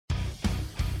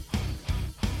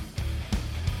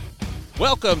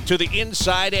Welcome to the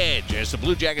Inside Edge as the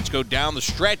Blue Jackets go down the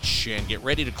stretch and get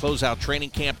ready to close out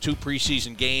training camp. 2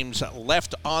 preseason games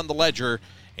left on the ledger,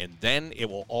 and then it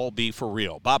will all be for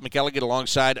real. Bob McElligott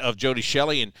alongside of Jody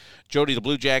Shelley. And Jody, the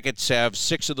Blue Jackets have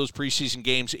 6 of those preseason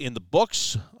games in the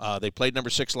books. They played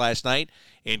number 6 last night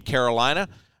in Carolina.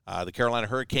 The Carolina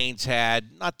Hurricanes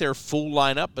had not their full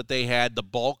lineup, but they had the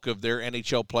bulk of their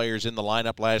NHL players in the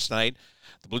lineup last night.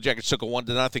 The Blue Jackets took a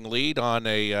 1-0 lead on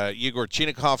a Yegor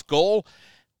Chinakhov goal,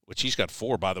 which he's got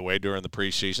 4, by the way, during the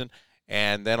preseason.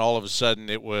 And then all of a sudden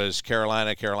it was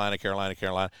Carolina.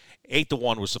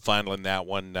 8-1 was the final in that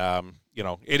one.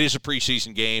 It is a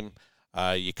preseason game.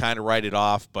 You kind of write it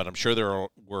off, but I'm sure there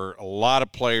were a lot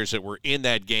of players that were in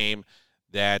that game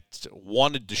that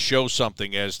wanted to show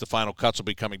something as the final cuts will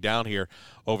be coming down here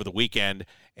over the weekend,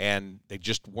 and they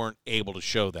just weren't able to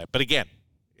show that. But again,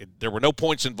 there were no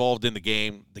points involved in the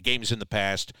game. The game is in the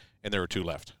past, and there are 2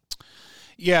 left.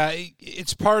 Yeah,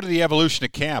 it's part of the evolution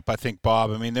of camp, I think, Bob.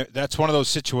 I mean, that's one of those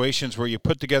situations where you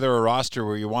put together a roster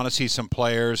where you want to see some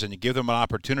players and you give them an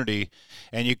opportunity,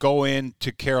 and you go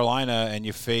into Carolina and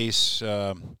you face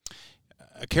a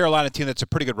Carolina team that's a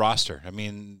pretty good roster. I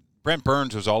mean, Brent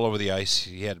Burns was all over the ice.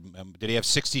 He had did he have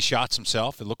 60 shots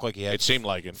himself? It looked like he had. It seemed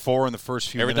like it. 4 in the first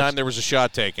few minutes. Every time there was a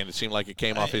shot taken, it seemed like it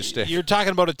came off his stick. You're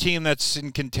talking about a team that's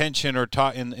in contention or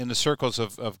in the circles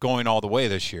of going all the way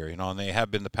this year, and they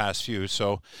have been the past few.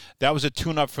 So that was a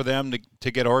tune-up for them to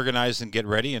get organized and get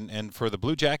ready. And for the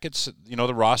Blue Jackets,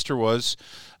 the roster was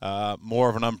more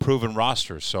of an unproven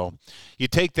roster. So you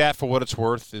take that for what it's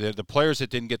worth. The players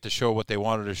that didn't get to show what they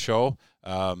wanted to show,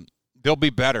 they'll be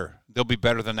better. They'll be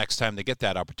better the next time they get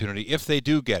that opportunity, if they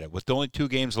do get it. With only 2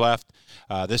 games left,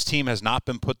 this team has not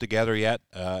been put together yet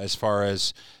as far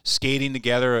as skating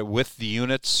together with the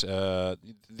units.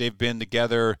 They've been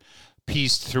together,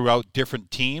 pieced throughout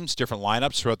different teams, different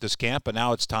lineups throughout this camp, but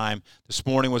now it's time. This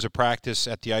morning was a practice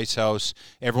at the Ice House.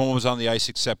 Everyone was on the ice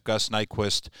except Gus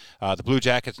Nyquist. The Blue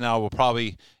Jackets now will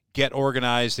probably get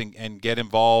organized and get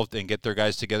involved and get their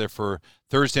guys together for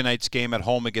Thursday night's game at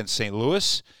home against St.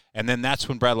 Louis. And then that's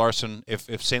when Brad Larson,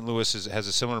 if St. Louis has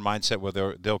a similar mindset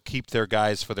where they'll keep their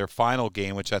guys for their final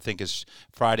game, which I think is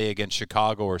Friday against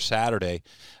Chicago or Saturday,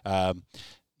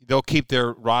 they'll keep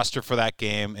their roster for that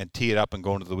game and tee it up and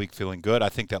go into the week feeling good. I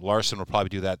think that Larson will probably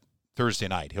do that Thursday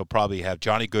night. He'll probably have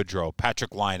Johnny Gaudreau,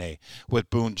 Patrick Laine with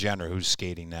Boone Jenner, who's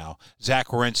skating now. Zach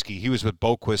Werenski, he was with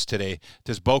Boquist today.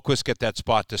 Does Boquist get that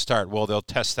spot to start? Well, they'll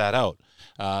test that out.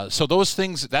 So those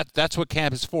things, that's what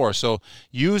camp is for. So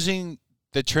using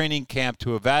the training camp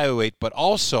to evaluate, but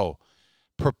also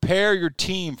prepare your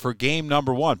team for game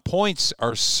number 1. Points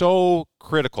are so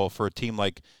critical for a team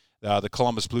like the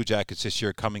Columbus Blue Jackets this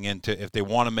year coming into, if they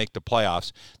want to make the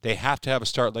playoffs, they have to have a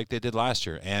start like they did last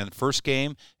year. And first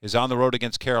game is on the road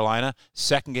against Carolina.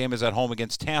 Second game is at home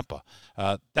against Tampa.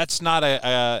 That's not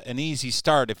an easy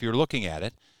start if you're looking at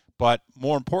it. But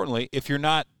more importantly, if you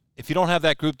don't have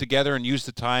that group together and use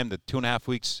the time, the 2.5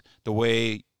 weeks, the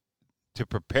way to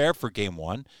prepare for game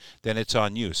 1, then it's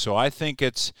on you. So I think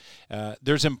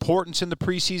there's importance in the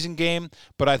preseason game,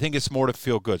 but I think it's more to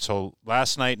feel good. So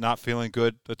last night, not feeling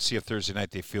good. Let's see if Thursday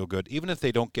night they feel good. Even if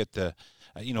they don't get the,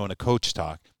 in a coach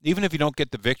talk, even if you don't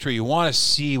get the victory, you want to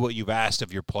see what you've asked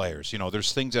of your players.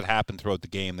 There's things that happen throughout the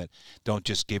game that don't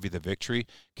just give you the victory.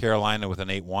 Carolina with an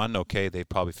 8-1, okay, they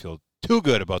probably feel too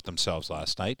good about themselves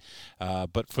last night.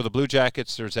 But for the Blue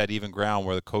Jackets, there's that even ground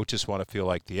where the coaches want to feel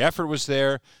like the effort was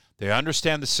there. They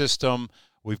understand the system.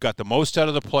 We've got the most out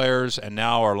of the players, and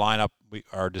now our lineup,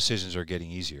 our decisions are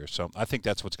getting easier. So I think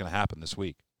that's what's going to happen this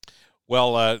week.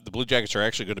 Well, the Blue Jackets are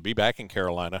actually going to be back in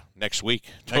Carolina next week.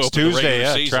 Next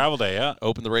Tuesday, travel day, yeah.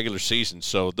 Open the regular season.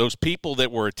 So those people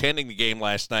that were attending the game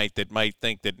last night that might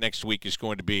think that next week is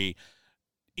going to be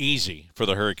easy for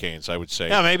the Hurricanes, I would say.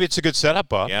 Yeah, maybe it's a good setup,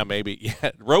 Bob. Yeah, maybe.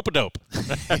 Yeah, rope-a-dope.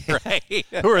 Right?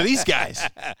 Who are these guys?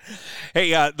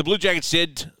 Hey, the Blue Jackets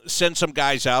did send some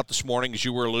guys out this morning, as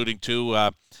you were alluding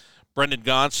to. Brendan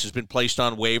Gaunce has been placed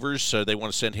on waivers, so they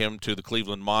want to send him to the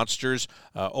Cleveland Monsters.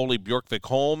 Ole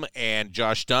Bjorkvik-Holm and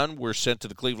Josh Dunn were sent to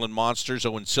the Cleveland Monsters.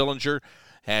 Owen Sillinger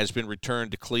has been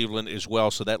returned to Cleveland as well,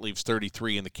 so that leaves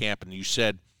 33 in the camp. And you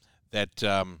said that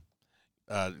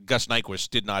Gus Nyquist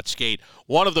did not skate.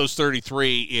 One of those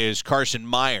 33 is Carson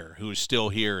Meyer, who is still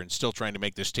here and still trying to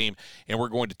make this team, and we're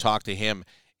going to talk to him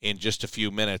in just a few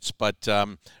minutes. But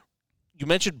you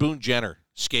mentioned Boone Jenner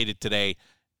skated today.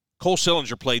 Cole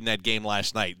Sillinger played in that game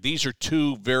last night. These are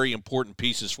 2 very important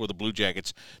pieces for the Blue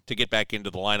Jackets to get back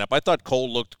into the lineup. I thought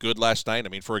Cole looked good last night. I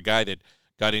mean, for a guy that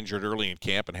got injured early in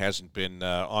camp and hasn't been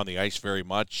on the ice very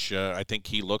much, I think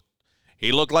he looked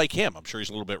he looked like him. I'm sure he's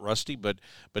a little bit rusty, but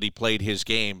he played his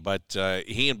game. But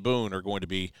he and Boone are going to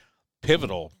be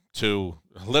pivotal to,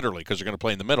 literally, because they're going to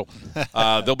play in the middle.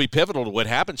 They'll be pivotal to what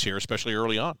happens here, especially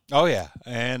early on. Oh, yeah.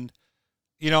 And,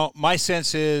 my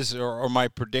sense is, or my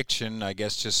prediction, I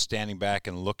guess, just standing back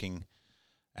and looking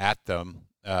at them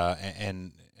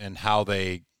and how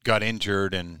they got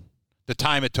injured and the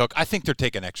time it took, I think they're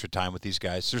taking extra time with these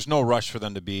guys. There's no rush for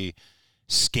them to be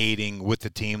skating with the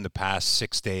team the past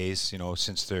 6 days,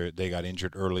 since they got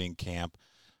injured early in camp.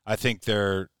 I think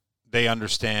they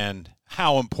understand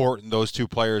how important those two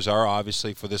players are,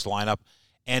 obviously, for this lineup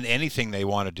and anything they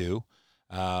want to do.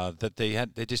 That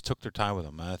they just took their time with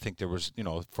them. I think there was,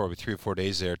 probably 3 or 4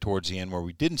 days there towards the end where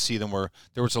we didn't see them, where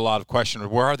there was a lot of question,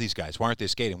 where are these guys? Why aren't they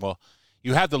skating? Well,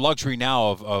 you have the luxury now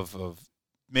of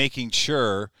making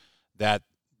sure that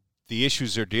the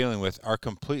issues they're dealing with are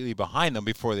completely behind them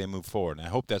before they move forward. And I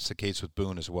hope that's the case with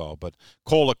Boone as well. But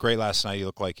Cole looked great last night. He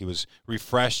looked like he was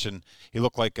refreshed, and he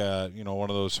looked like one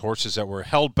of those horses that were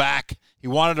held back. He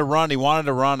wanted to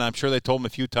run. I'm sure they told him a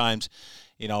few times,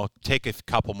 take a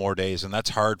couple more days, and that's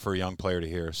hard for a young player to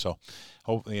hear. So,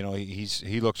 hope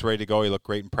he looks ready to go. He looked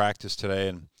great in practice today,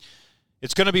 and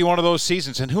it's going to be one of those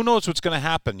seasons, and who knows what's going to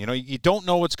happen. You don't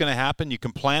know what's going to happen. You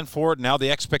can plan for it. Now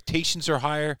the expectations are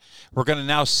higher. We're going to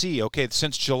now see, okay,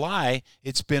 since July,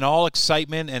 it's been all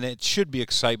excitement, and it should be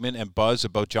excitement and buzz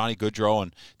about Johnny Gaudreau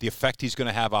and the effect he's going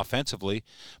to have offensively.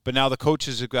 But now the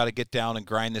coaches have got to get down and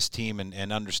grind this team and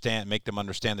make them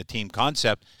understand the team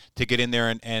concept to get in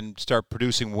there and start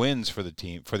producing wins for the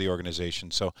team, for the organization.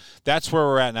 So that's where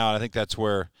we're at now, and I think that's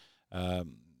where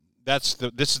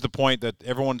this is the point that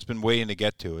everyone's been waiting to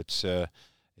get to. It's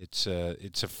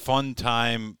a fun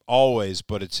time always,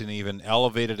 but it's an even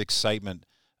elevated excitement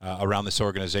around this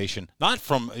organization. Not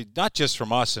just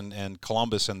from us and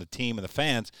Columbus and the team and the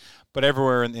fans, but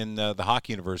everywhere in the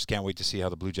hockey universe. Can't wait to see how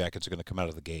the Blue Jackets are going to come out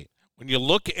of the gate. When you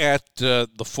look at the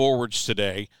forwards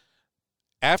today,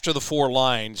 after the 4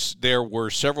 lines, there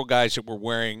were several guys that were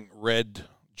wearing red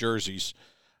jerseys.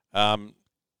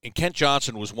 And Kent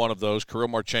Johnson was one of those. Kirill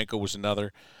Marchenko was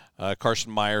another.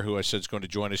 Carson Meyer, who I said is going to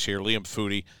join us here. Liam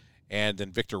Foudy, and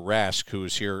then Victor Rask, who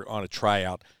is here on a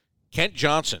tryout. Kent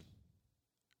Johnson,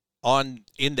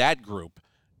 in that group,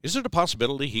 is it a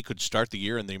possibility he could start the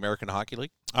year in the American Hockey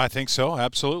League? I think so,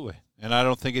 absolutely. And I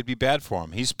don't think it'd be bad for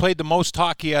him. He's played the most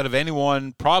hockey out of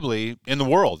anyone probably in the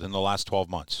world in the last 12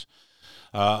 months.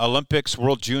 Olympics,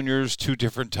 World Juniors, 2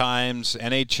 different times,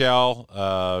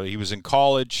 NHL. He was in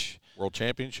college. World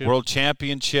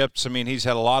Championships. I mean, he's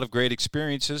had a lot of great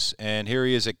experiences, and here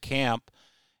he is at camp,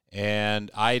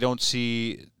 and I don't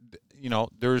see,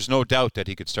 there's no doubt that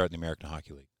he could start in the American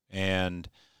Hockey League. And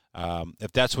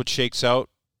if that's what shakes out,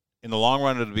 in the long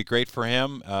run, it'll be great for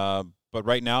him. But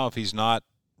right now, if he's not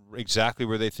exactly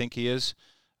where they think he is,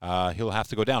 he'll have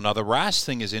to go down. Now, the Rask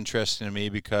thing is interesting to me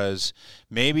because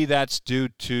maybe that's due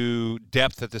to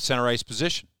depth at the center ice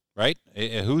position. Right?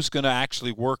 Who's going to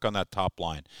actually work on that top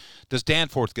line? Does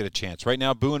Danforth get a chance? Right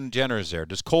now, Boone and Jenner is there.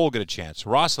 Does Cole get a chance?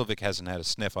 Roslovic hasn't had a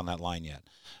sniff on that line yet.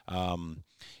 And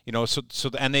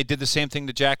they did the same thing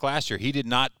to Jack last year. He did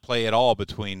not play at all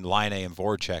between Laine and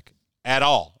Voracek at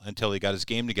all until he got his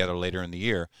game together later in the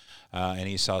year, and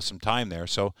he saw some time there.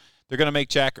 So they're going to make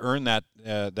Jack earn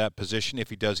that position if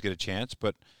he does get a chance.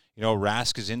 But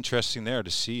Rask is interesting there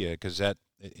to see because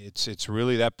it's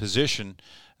really that position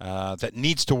that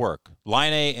needs to work.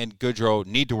 Laine and Gaudreau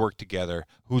need to work together.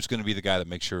 Who's going to be the guy that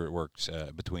makes sure it works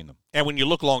between them? And when you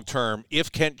look long term,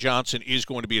 if Kent Johnson is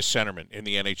going to be a centerman in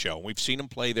the NHL, we've seen him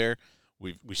play there.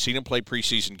 We've seen him play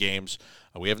preseason games.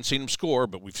 We haven't seen him score,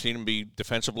 but we've seen him be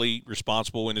defensively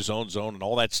responsible in his own zone and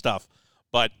all that stuff.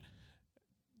 But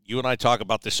you and I talk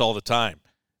about this all the time.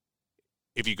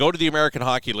 If you go to the American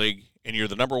Hockey League and you're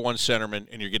the number 1 centerman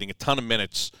and you're getting a ton of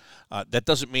minutes, that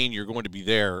doesn't mean you're going to be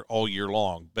there all year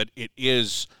long. But it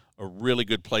is a really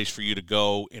good place for you to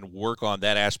go and work on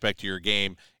that aspect of your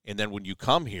game. And then when you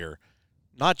come here,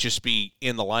 not just be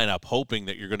in the lineup hoping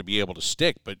that you're going to be able to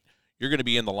stick, but you're going to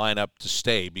be in the lineup to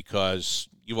stay because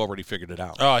you've already figured it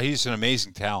out. Oh, he's an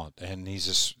amazing talent, and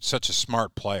he's such a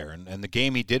smart player. And the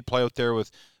game he did play out there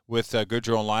with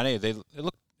Gaudreau and Laine,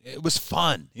 it was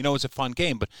fun. It was a fun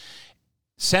game. But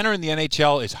center in the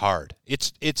NHL is hard.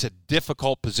 It's a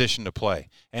difficult position to play,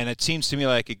 and it seems to me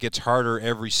like it gets harder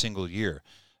every single year.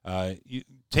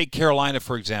 take Carolina,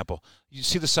 for example. You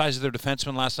see the size of their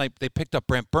defenseman last night. They picked up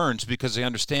Brent Burns because they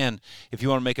understand if you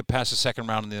want to make it past the second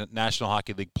round in the National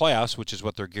Hockey League playoffs, which is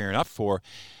what they're gearing up for,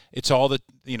 it's all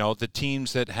the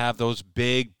teams that have those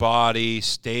big body,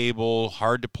 stable,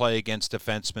 hard to play against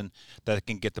defensemen that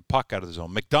can get the puck out of the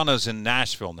zone. McDonough's in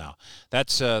Nashville now.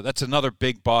 That's another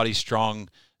big body, strong,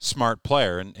 smart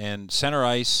player, and center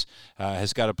ice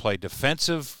has got to play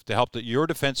defensive to help your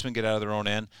defensemen get out of their own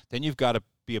end. Then you've got to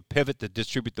be a pivot to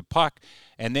distribute the puck,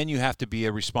 and then you have to be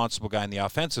a responsible guy in the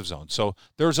offensive zone. So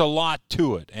there's a lot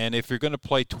to it, and if you're going to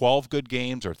play 12 good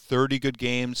games or 30 good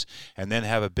games and then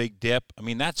have a big dip, I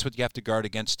mean, that's what you have to guard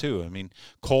against too. I mean,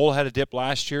 Cole had a dip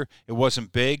last year. It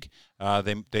wasn't big.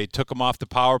 They took him off the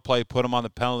power play, put him on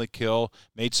the penalty kill,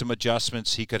 made some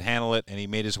adjustments. He could handle it, and he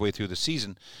made his way through the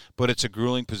season. But it's a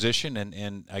grueling position,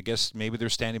 and I guess maybe they're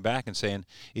standing back and saying,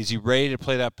 is he ready to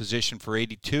play that position for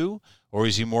 82, or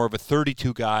is he more of a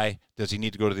 32 guy? Does he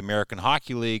need to go to the American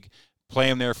Hockey League, play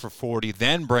him there for 40,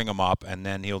 then bring him up, and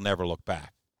then he'll never look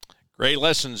back? Great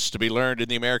lessons to be learned in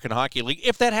the American Hockey League.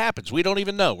 If that happens, we don't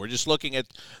even know. We're just looking at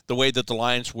the way that the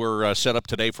Lions were set up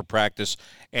today for practice.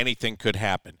 Anything could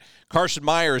happen. Carson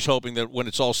Meyer is hoping that when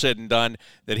it's all said and done,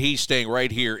 that he's staying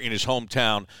right here in his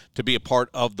hometown to be a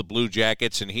part of the Blue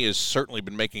Jackets, and he has certainly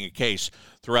been making a case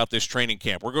throughout this training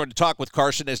camp. We're going to talk with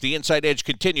Carson as the Inside Edge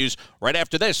continues right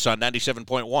after this on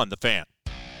 97.1 The Fan.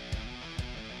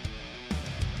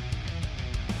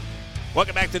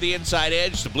 Welcome back to the Inside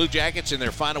Edge. The Blue Jackets in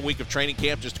their final week of training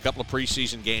camp. Just a couple of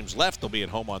preseason games left. They'll be at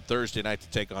home on Thursday night to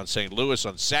take on St. Louis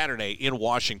on Saturday in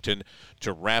Washington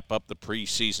to wrap up the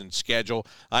preseason schedule.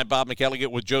 I'm Bob McElligott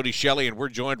with Jody Shelley, and we're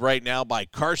joined right now by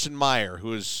Carson Meyer,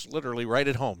 who is literally right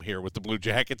at home here with the Blue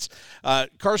Jackets.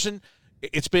 Carson,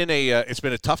 it's been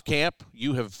a tough camp.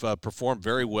 You have performed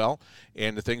very well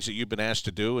in the things that you've been asked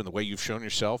to do and the way you've shown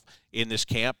yourself in this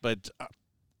camp, but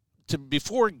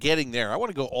before getting there, I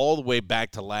want to go all the way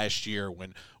back to last year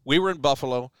when we were in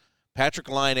Buffalo. Patrik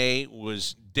Laine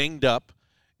was dinged up,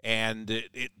 and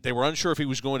they were unsure if he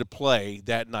was going to play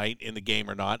that night in the game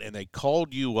or not, and they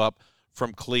called you up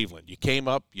from Cleveland. You came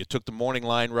up, you took the morning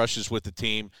line rushes with the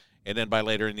team, and then by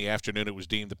later in the afternoon it was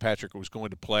deemed that Patrik was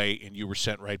going to play, and you were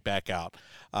sent right back out.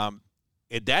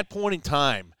 At that point in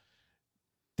time,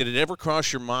 did it ever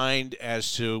cross your mind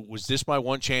as to, was this my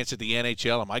one chance at the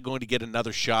NHL? Am I going to get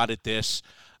another shot at this?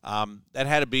 That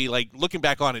had to be, like, looking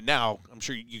back on it now, I'm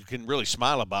sure you can really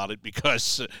smile about it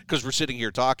because we're sitting here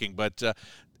talking. But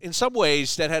in some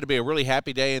ways, that had to be a really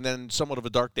happy day and then somewhat of a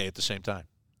dark day at the same time.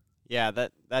 Yeah,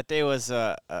 that day was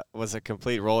a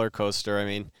complete roller coaster. I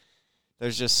mean,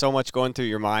 there's just so much going through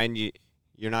your mind.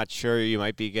 You're not sure you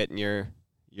might be getting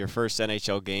your first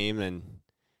NHL game, and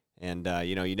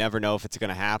you never know if it's going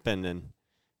to happen,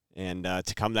 and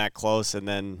to come that close and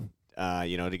then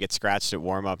to get scratched at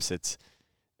warmups,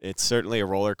 it's certainly a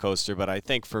roller coaster. But I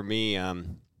think for me,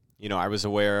 I was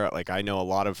aware, like, I know a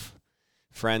lot of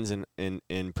friends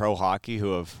in pro hockey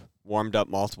who have warmed up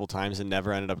multiple times and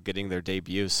never ended up getting their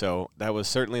debut. So that was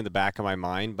certainly in the back of my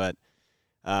mind. But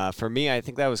for me, I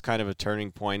think that was kind of a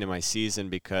turning point in my season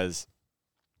because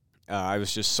I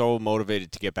was just so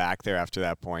motivated to get back there after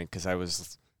that point because I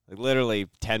was literally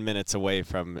 10 minutes away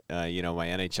from, my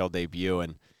NHL debut.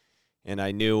 And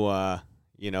I knew,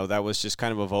 that was just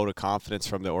kind of a vote of confidence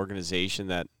from the organization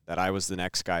that I was the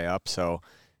next guy up. So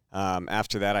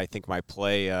after that, I think my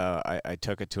play, I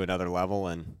took it to another level.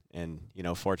 And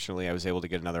fortunately, I was able to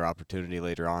get another opportunity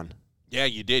later on. Yeah,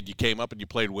 you did. You came up and you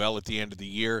played well at the end of the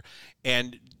year.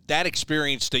 And that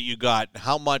experience that you got,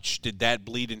 how much did that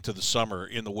bleed into the summer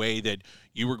in the way that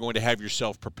you were going to have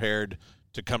yourself prepared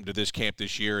to come to this camp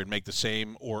this year and make the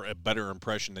same or a better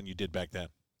impression than you did back then?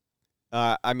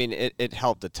 It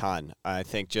helped a ton. I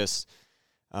think just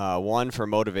one for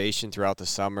motivation throughout the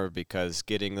summer because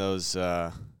getting those,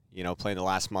 playing the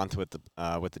last month with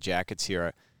the Jackets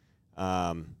here,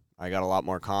 I got a lot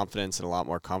more confidence and a lot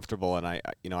more comfortable, and I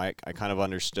kind of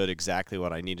understood exactly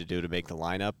what I needed to do to make the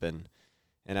lineup, and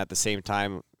at the same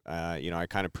time, I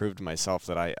kind of proved to myself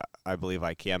that I believe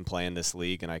I can play in this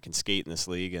league and I can skate in this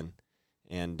league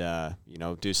and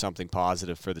do something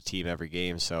positive for the team every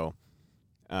game. So,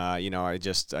 I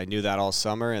knew that all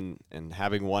summer, and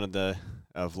having one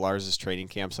of Lars's training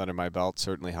camps under my belt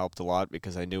certainly helped a lot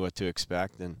because I knew what to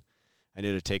expect and I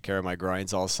knew to take care of my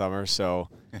grinds all summer. So,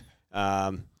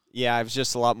 I was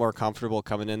just a lot more comfortable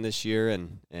coming in this year,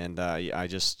 and I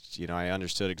just, I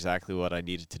understood exactly what I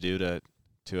needed to do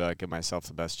to give myself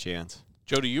the best chance.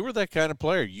 Jody, you were that kind of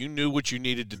player. You knew what you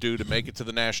needed to do to make it to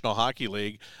the National Hockey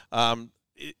League.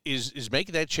 Is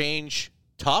making that change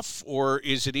tough, or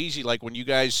is it easy? Like when you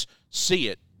guys see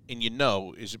it, and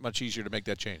is it much easier to make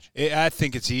that change? I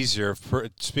think it's easier.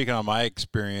 Speaking on my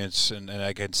experience, and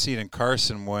I can see it in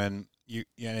Carson when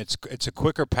it's a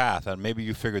quicker path, and maybe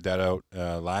you figured that out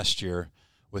last year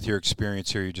with your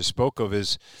experience here you just spoke of,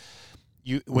 is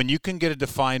when you can get a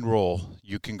defined role,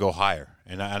 you can go higher.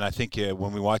 And I think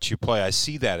when we watch you play, I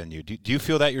see that in you. Do you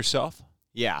feel that yourself?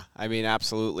 Yeah, I mean,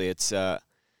 absolutely. It's a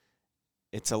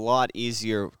lot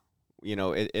easier.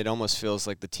 It almost feels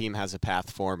like the team has a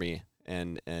path for me,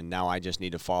 and now I just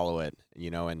need to follow it.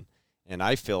 And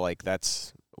I feel like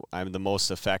I'm the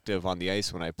most effective on the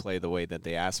ice when I play the way that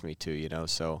they ask me to.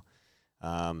 So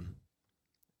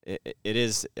it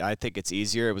is. I think it's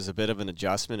easier. It was a bit of an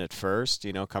adjustment at first.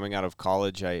 Coming out of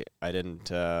college, I didn't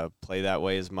play that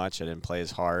way as much. I didn't play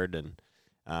as hard,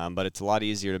 but it's a lot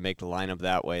easier to make the lineup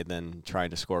that way than trying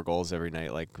to score goals every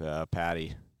night like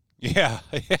Patty. Yeah,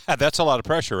 that's a lot of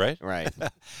pressure, right? Right.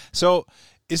 So,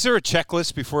 is there a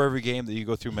checklist before every game that you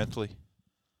go through mentally?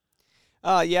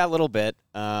 Yeah, a little bit.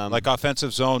 Like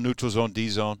offensive zone, neutral zone, D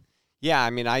zone? Yeah,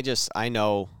 I mean, I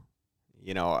know,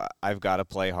 I've got to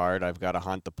play hard. I've got to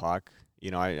hunt the puck.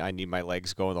 I need my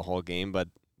legs going the whole game, but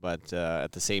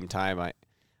at the same time, I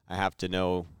have to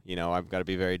know, I've got to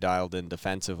be very dialed in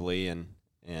defensively and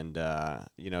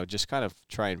just kind of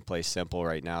try and play simple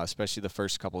right now, especially the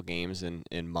first couple games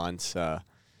in months,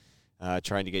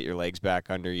 trying to get your legs back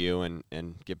under you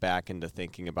and get back into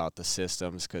thinking about the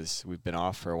systems because we've been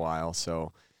off for a while.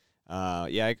 So,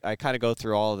 I kind of go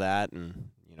through all of that, and,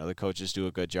 the coaches do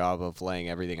a good job of laying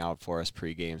everything out for us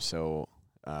pregame. So,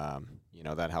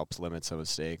 that helps limit some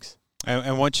mistakes.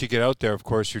 And once you get out there, of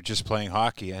course, you're just playing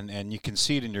hockey, and you can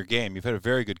see it in your game. You've had a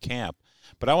very good camp.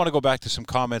 But I want to go back to some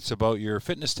comments about your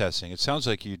fitness testing. It sounds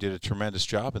like you did a tremendous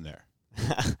job in there.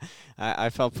 I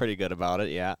felt pretty good about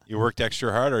it, yeah. You worked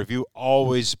extra hard, or have you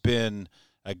always been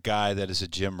a guy that is a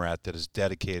gym rat that is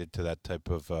dedicated to that type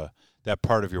of that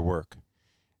part of your work?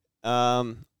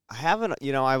 I haven't.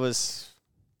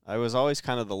 I was always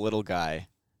kind of the little guy,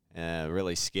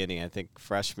 really skinny. I think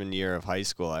freshman year of high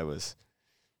school, I was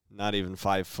not even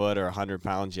 5 foot or 100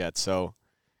 pounds yet. So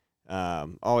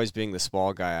always being the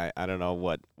small guy, I don't know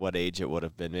what age it would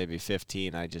have been, maybe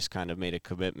 15. I just kind of made a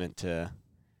commitment to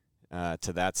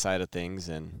that side of things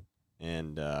and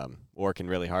working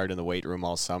really hard in the weight room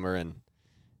all summer. And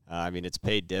I mean, it's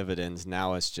paid dividends.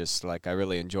 Now it's just like I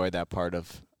really enjoy that part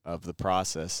of the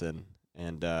process and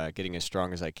getting as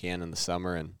strong as I can in the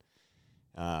summer. And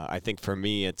I think for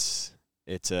me, it's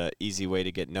a easy way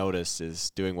to get noticed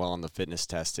is doing well on the fitness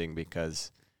testing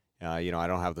because I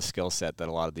don't have the skill set that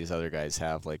a lot of these other guys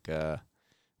have, like a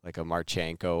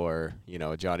Marchenko or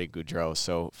a Johnny Gaudreau.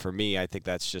 So for me, I think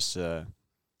that's just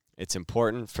it's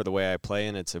important for the way I play,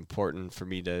 and it's important for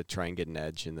me to try and get an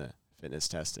edge in the fitness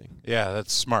testing. Yeah,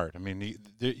 that's smart. I mean,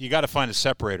 you got to find a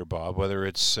separator, Bob. Whether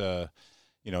it's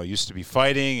used to be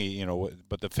fighting,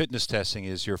 but the fitness testing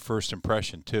is your first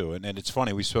impression too. And it's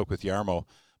funny, we spoke with Jarmo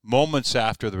moments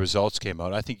after the results came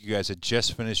out. I think you guys had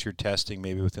just finished your testing,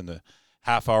 maybe within the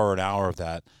half hour, an hour of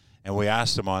that. And we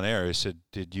asked him on air, he said,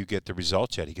 "Did you get the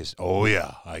results yet?" He goes, "Oh,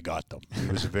 yeah, I got them." He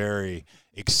was very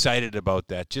excited about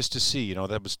that just to see.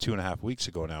 That was 2.5 weeks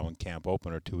ago now when camp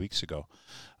opened, or 2 weeks ago.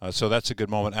 So that's a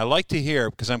good moment. I like to hear,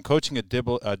 because I'm coaching a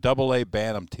double-A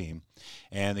Bantam team,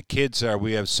 and the kids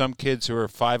we have some kids who are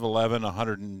 5'11",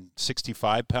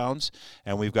 165 pounds,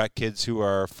 and we've got kids who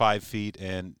are 5 feet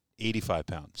and 85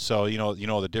 pounds. So,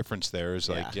 the difference there is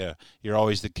you're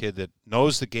always the kid that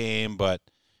knows the game, but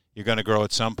you're going to grow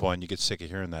at some point. You get sick of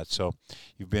hearing that. So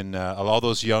you've been all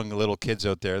those young little kids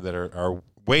out there that are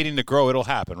waiting to grow. It'll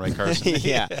happen, right, Carson?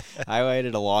 Yeah, I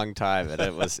waited a long time, and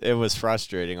it was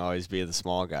frustrating always being the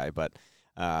small guy. But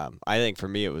I think for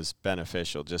me it was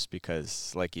beneficial just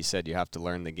because, like you said, you have to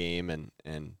learn the game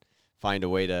and find a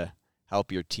way to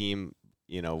help your team,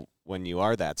 when you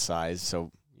are that size. So,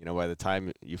 by the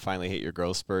time you finally hit your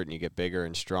growth spurt and you get bigger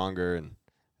and stronger and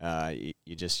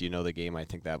you just the game, I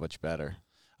think, that much better.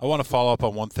 I want to follow up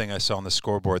on one thing I saw on the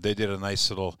scoreboard. They did a nice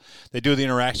they do the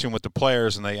interaction with the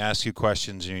players, and they ask you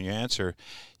questions and you answer.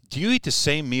 Do you eat the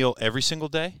same meal every single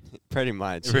day? Pretty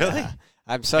much. Really? Yeah.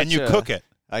 And you cook it?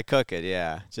 I cook it,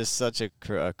 yeah. Just such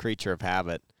a creature of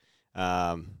habit.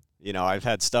 I've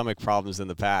had stomach problems in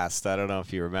the past. I don't know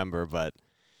if you remember, but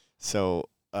so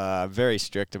very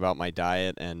strict about my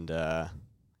diet, and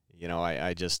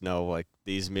I just know, like,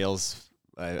 these meals,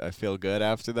 I feel good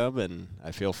after them, and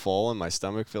I feel full, and my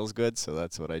stomach feels good, so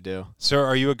that's what I do. So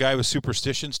are you a guy with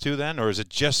superstitions too then, or is it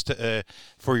just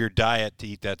for your diet to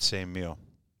eat that same meal?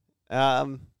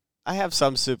 I have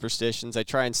some superstitions. I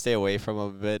try and stay away from them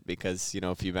a bit because,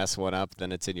 if you mess one up,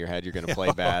 then it's in your head you're going to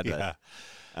play bad. Yeah.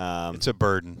 But, it's a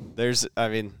burden.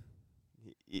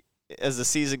 as the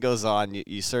season goes on,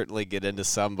 you certainly get into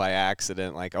some by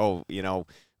accident, like, oh,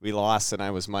 we lost and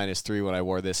I was -3 when I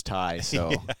wore this tie,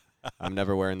 so I'm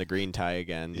never wearing the green tie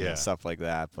again, and stuff like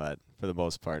that. But for the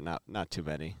most part, not too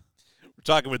many. We're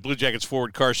talking with Blue Jackets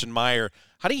forward Carson Meyer.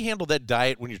 How do you handle that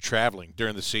diet when you're traveling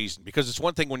during the season? Because it's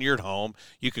one thing when you're at home,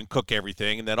 you can cook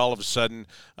everything, and then all of a sudden,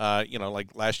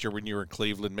 like last year when you were in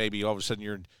Cleveland, maybe all of a sudden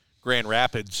you're in Grand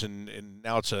Rapids, and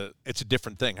now it's a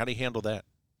different thing. How do you handle that?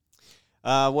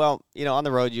 Well, on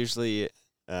the road usually,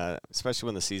 especially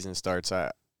when the season starts,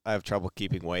 I have trouble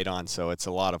keeping weight on, so it's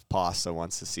a lot of pasta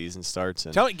once the season starts.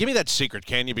 And give me that secret,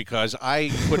 can you? Because I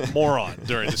put more on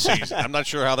during the season. I'm not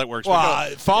sure how that works.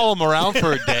 Well, follow them around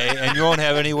for a day, and you won't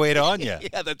have any weight on you.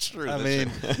 Yeah, that's true.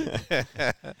 I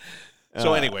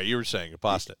So anyway, you were saying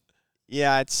pasta.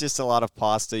 Yeah, it's just a lot of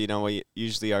pasta. We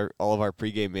usually all of our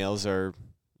pregame meals are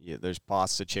there's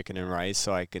pasta, chicken, and rice,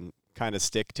 so I can kind of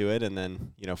stick to it. And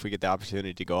then if we get the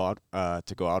opportunity to go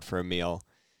out for a meal,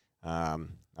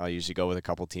 I'll usually go with a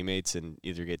couple teammates and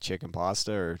either get chicken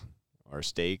pasta or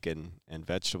steak and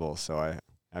vegetables. So I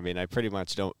pretty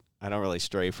much don't really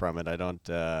stray from it. I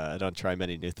don't try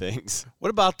many new things.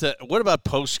 What about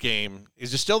post game?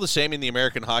 Is it still the same in the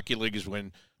American Hockey League as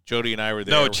when Jody and I were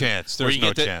there? No chance. There's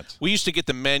no chance. We used to get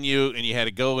the menu, and you had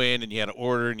to go in, and you had to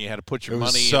order, and you had to put your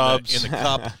money subs. in the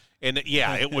cup. And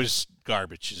it was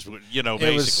garbage. Basically.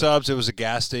 It was subs. It was a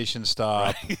gas station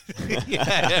stop. Right.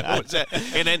 It was that.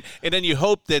 And then you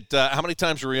hope that how many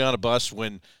times were you on a bus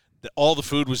when all the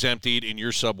food was emptied and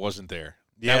your sub wasn't there?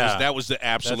 Yeah, that was the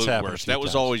absolute worst. That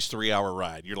was always 3-hour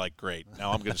ride. You're like, great,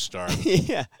 now I'm going to starve.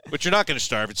 Yeah, but you're not going to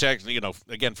starve. It's actually,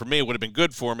 again, for me, it would have been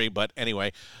good for me. But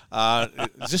anyway,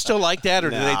 is this still like that, or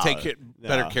do they take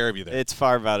better care of you there? It's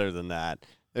far better than that.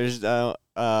 There's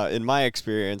in my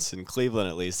experience in Cleveland,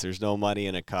 at least, there's no money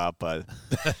in a cup.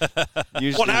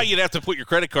 Usually, well, now you'd have to put your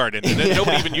credit card in. And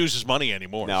nobody even uses money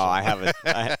anymore. No, so. I haven't.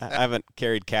 I haven't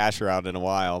carried cash around in a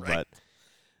while. Right.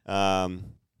 But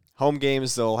home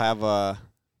games, they'll have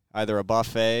either a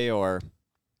buffet or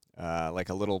like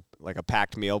a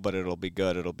packed meal, but it'll be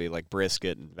good. It'll be like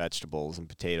brisket and vegetables and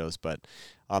potatoes. But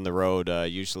on the road,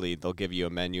 usually they'll give you a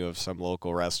menu of some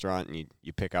local restaurant, and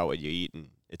you pick out what you eat, and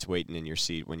it's waiting in your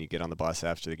seat when you get on the bus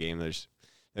after the game. There's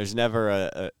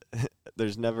never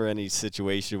there's never any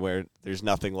situation where there's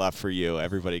nothing left for you.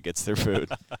 Everybody gets their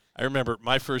food. I remember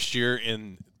my first year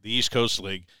in the East Coast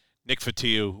League, Nick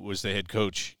Fotiu was the head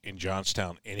coach in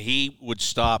Johnstown, and he would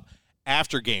stop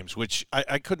after games, which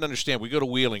I couldn't understand. We go to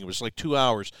Wheeling. It was like 2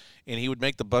 hours, and he would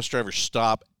make the bus driver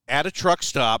stop at a truck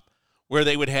stop where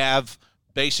they would have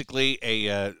basically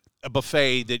a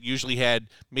buffet that usually had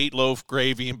meatloaf,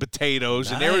 gravy, and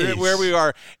potatoes. Nice. And where we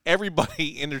are,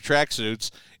 everybody in their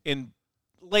tracksuits, and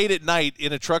late at night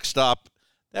in a truck stop.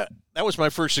 That was my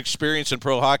first experience in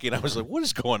pro hockey, and I was like, what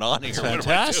is going on here?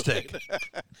 Fantastic.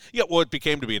 Yeah, well, it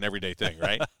became to be an everyday thing,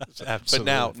 right?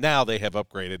 Absolutely. But now they have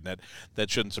upgraded, and that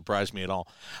shouldn't surprise me at all.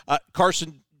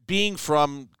 Carson, being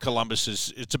from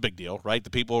Columbus, it's a big deal, right? The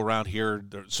people around here,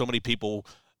 so many people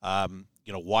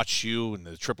watch you in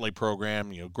the AAA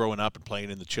program, growing up and playing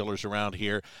in the chillers around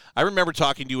here. I remember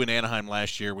talking to you in Anaheim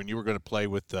last year when you were going to play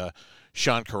with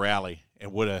Sean Kuraly,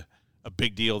 and what a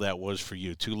big deal that was for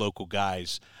you, two local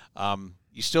guys.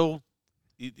 You still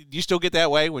get that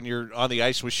way when you're on the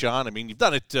ice with Sean? I mean, you've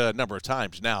done it a number of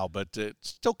times now, but it's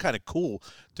still kind of cool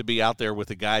to be out there with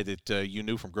a guy that you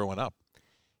knew from growing up.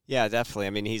 Yeah, definitely.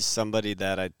 I mean, he's somebody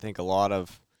that I think a lot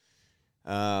of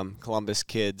Columbus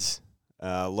kids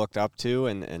looked up to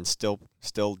and still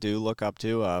do look up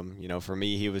to. For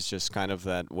me, he was just kind of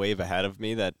that wave ahead of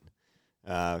me that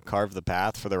carved the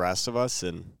path for the rest of us.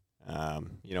 And,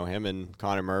 him and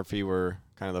Connor Murphy were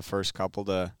kind of the first couple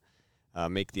to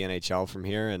make the NHL from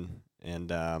here. And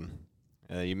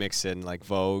you mix in like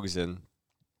Vogues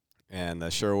and the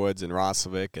Sherwoods and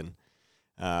Roslovic.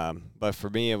 But for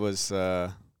me, it was,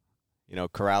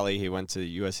 Kuraly. He went to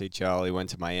USHL, he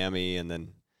went to Miami, and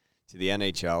then to the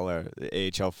NHL, or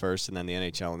the AHL first and then the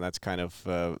NHL. And that's kind of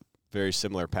a very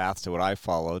similar path to what I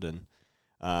followed.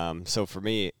 And so for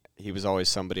me, he was always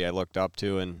somebody I looked up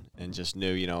to and just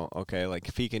knew, okay, like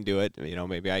if he can do it,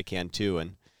 maybe I can too.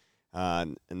 And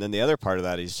then the other part of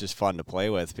that, he's just fun to play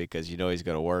with because he's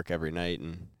got to work every night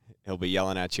and he'll be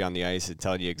yelling at you on the ice and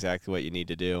telling you exactly what you need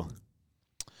to do.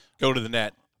 Go to the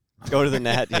net. Go to the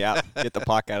net, yeah. Get the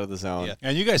puck out of the zone. Yeah.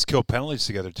 And you guys kill penalties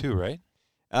together too, right?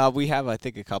 We have, I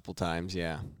think, a couple times,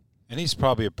 yeah. And he's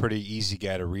probably a pretty easy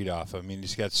guy to read off. I mean,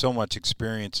 he's got so much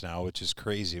experience now, which is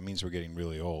crazy. It means we're getting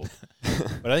really old.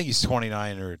 But I think he's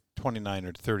 29 or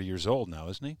 30 years old now,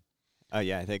 isn't he?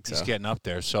 Yeah, I think so. He's getting up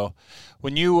there. So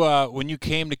when you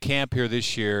came to camp here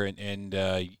this year and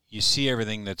you see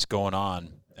everything that's going on,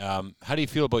 how do you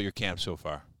feel about your camp so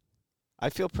far? I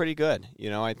feel pretty good.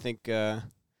 I think the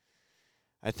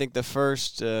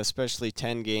first, especially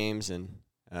 10 games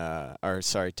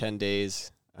 10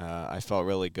 days, I felt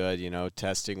really good.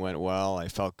 Testing went well. I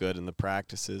felt good in the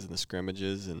practices and the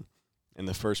scrimmages, and in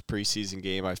the first preseason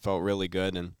game, I felt really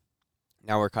good. And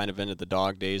now we're kind of into the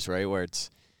dog days, right, where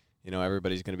it's,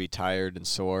 everybody's going to be tired and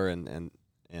sore, and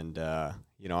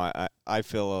I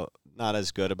feel not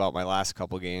as good about my last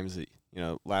couple games.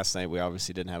 Last night we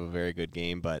obviously didn't have a very good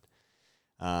game, but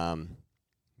I'm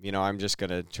just going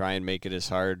to try and make it as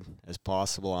hard as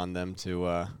possible on them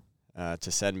to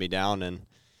send me down,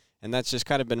 and that's just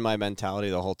kind of been my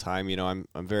mentality the whole time.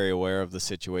 I'm very aware of the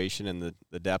situation and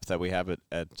the depth that we have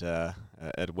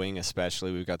at wing,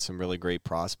 especially. We've got some really great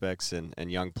prospects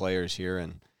and young players here,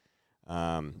 and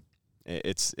I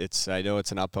know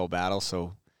it's an uphill battle.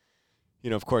 So,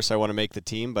 of course I want to make the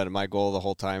team, but my goal the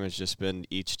whole time has just been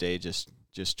each day just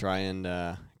try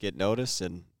and get noticed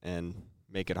and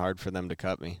make it hard for them to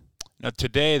cut me. Now,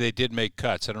 today they did make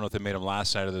cuts. I don't know if they made them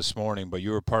last night or this morning, but you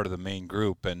were part of the main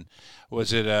group. And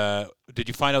was it? Did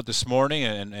you find out this morning?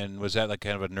 And was that like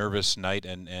kind of a nervous night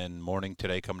and morning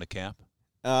today coming to camp?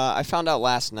 I found out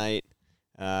last night.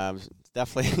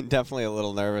 Definitely a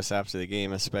little nervous after the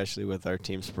game, especially with our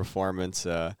team's performance.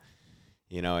 And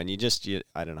I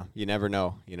don't know. You never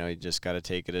know. You just got to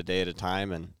take it a day at a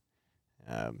time. And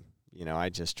I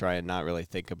just try and not really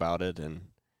think about it and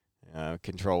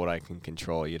control what I can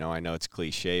control. I know it's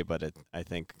cliche, but I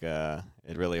think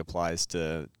it really applies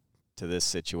to this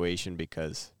situation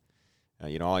because,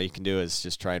 all you can do is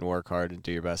just try and work hard and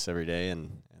do your best every day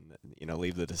and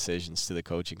leave the decisions to the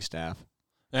coaching staff.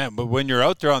 Yeah, but when you're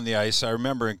out there on the ice, I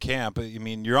remember in camp,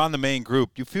 you're on the main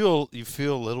group. You feel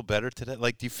a little better today?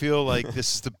 Like, do you feel like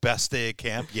this is the best day of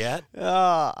camp yet?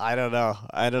 I don't know.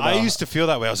 I used to feel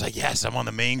that way. I was like, yes, I'm on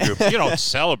the main group. You don't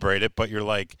celebrate it, but you're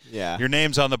like, yeah. Your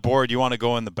name's on the board. You want to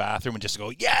go in the bathroom and just go,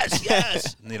 yes,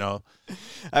 yes.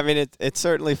 It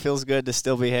certainly feels good to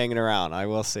still be hanging around. I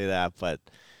will say that, but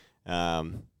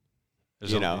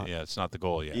it's not the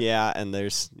goal yet. Yeah, and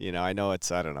there's, I know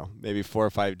it's, I don't know, maybe 4 or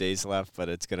 5 days left, but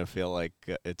it's gonna feel like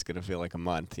a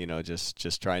month.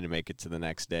 Just trying to make it to the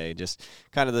next day. Just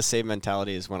kind of the same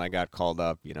mentality as when I got called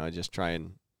up. Just try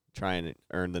and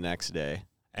earn the next day.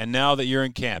 And now that you're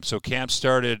in camp, so camp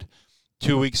started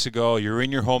 2 weeks ago. You're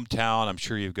in your hometown. I'm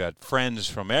sure you've got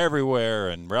friends from everywhere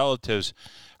and relatives.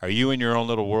 Are you in your own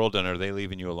little world, and are they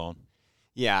leaving you alone?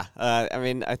 Yeah,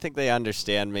 I think they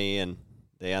understand me and.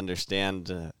 They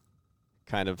understand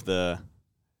kind of the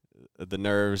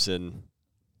nerves and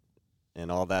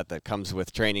all that comes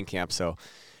with training camp. So,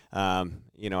 I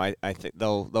think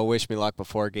they'll wish me luck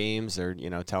before games or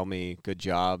tell me good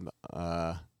job,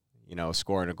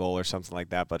 scoring a goal or something like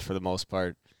that. But for the most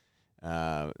part,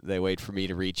 they wait for me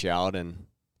to reach out. And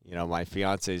my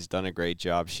fiance's done a great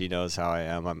job. She knows how I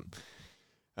am.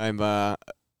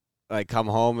 I come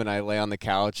home and I lay on the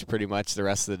couch pretty much the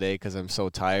rest of the day because I'm so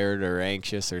tired or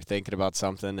anxious or thinking about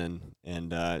something.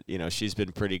 And she's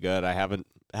been pretty good. I haven't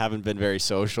been very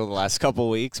social the last couple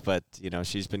of weeks, but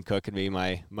she's been cooking me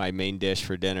my main dish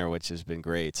for dinner, which has been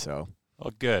great. So.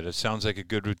 Well, good. It sounds like a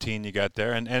good routine you got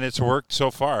there, and it's worked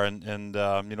so far. And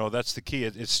that's the key.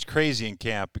 It's crazy in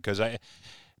camp because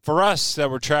for us that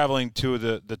were traveling to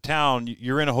the town,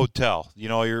 you're in a hotel.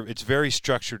 It's very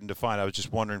structured and defined. I was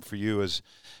just wondering for you as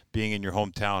being in your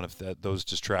hometown if those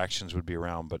distractions would be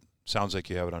around, but sounds like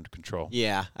you have it under control.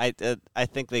 Yeah, I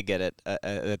think they get it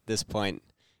at this point.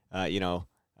 They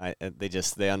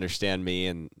understand me,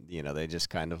 and they just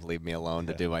kind of leave me alone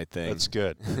to do my thing. That's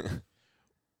good.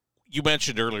 You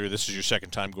mentioned earlier this is your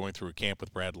second time going through a camp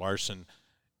with Brad Larson,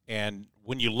 and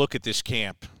when you look at this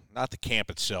camp, not the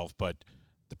camp itself, but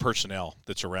the personnel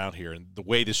that's around here and the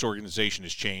way this organization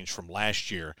has changed from last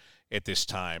year at this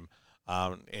time.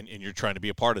 And you're trying to be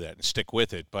a part of that and stick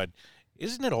with it. But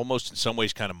isn't it almost in some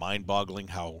ways kind of mind-boggling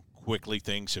how quickly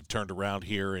things have turned around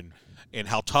here and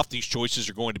how tough these choices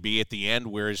are going to be at the end?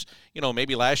 Whereas,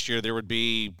 maybe last year there would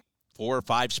be 4 or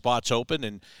 5 spots open,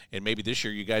 and maybe this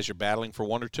year you guys are battling for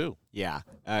 1 or 2. Yeah,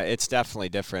 it's definitely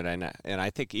different. And I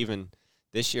think even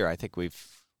this year, I think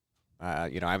we've, I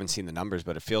haven't seen the numbers,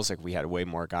 but it feels like we had way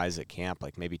more guys at camp,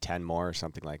 like maybe 10 more or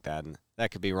something like that. And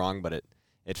that could be wrong, but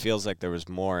it feels like there was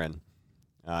more. And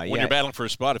when you're battling for a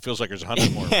spot, it feels like there's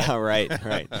 100 more. Yeah,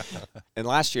 right. And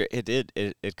last year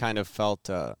it kind of felt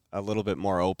a little bit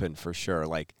more open for sure.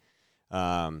 Like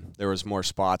there was more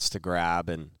spots to grab,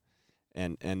 and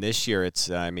this year it's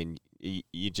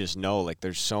you just know, like,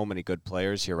 there's so many good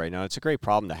players here right now. It's a great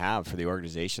problem to have for the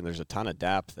organization. There's a ton of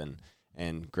depth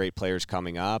and great players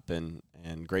coming up and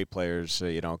great players,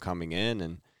 coming in.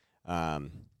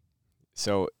 And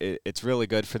so it's really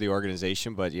good for the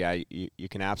organization. But, yeah, you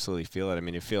can absolutely feel it. I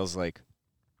mean, it feels like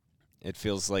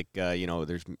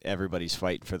there's everybody's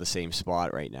fighting for the same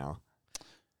spot right now.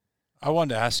 I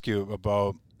wanted to ask you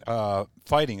about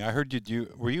fighting. I heard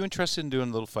were you interested in doing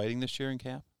a little fighting this year in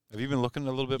camp? Have you been looking a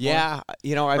little bit more? Yeah,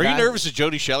 Are you nervous that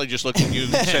Jody Shelley just looked at you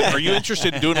and said, "Are you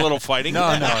interested in doing a little fighting?" No.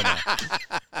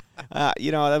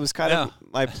 That was kind of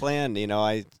my plan.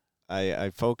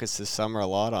 I focused this summer a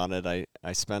lot on it.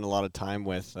 I spent a lot of time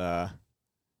with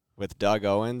Doug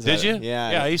Owens. Did you?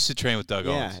 Yeah. Yeah, I used to train with Doug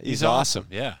Owens. He's awesome.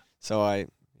 Yeah. So I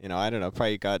don't know,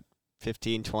 probably got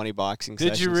 15, 20 boxing Did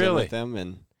sessions you really? in with him.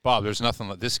 And Bob, there's nothing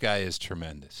like this guy is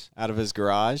tremendous. Out of his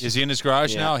garage. Is he in his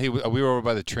garage Yeah. now? We were over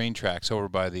by the train tracks, over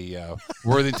by the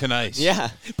Worthington Ice. Yeah.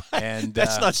 And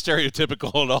That's not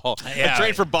stereotypical at all. Yeah. I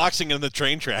trained for boxing in the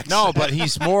train tracks. No, but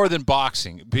he's more than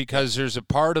boxing, because there's a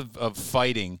part of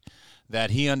fighting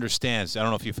that he understands. I don't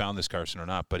know if you found this, Carson, or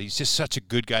not, but he's just such a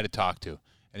good guy to talk to.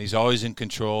 And he's always in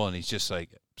control, and he's just like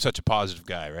such a positive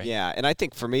guy, right? Yeah, and I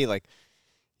think for me, like,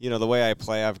 the way I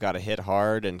play, I've got to hit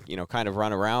hard and, kind of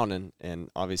run around, and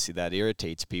obviously that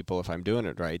irritates people if I'm doing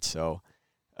it right. So,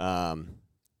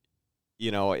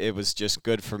 it was just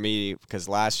good for me because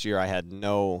last year I had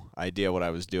no idea what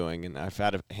I was doing, and I've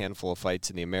had a handful of fights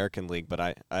in the American League, but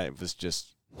I was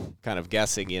just kind of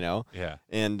guessing, Yeah.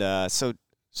 And so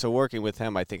working with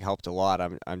him, I think, helped a lot.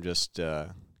 I'm just,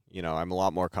 I'm a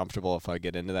lot more comfortable if I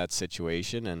get into that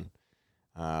situation, and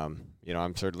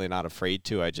I'm certainly not afraid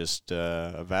to. I just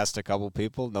I've asked a couple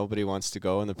people. Nobody wants to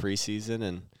go in the preseason,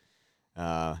 and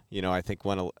I think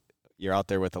when you're out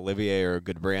there with Olivier or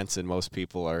Goodbranson, most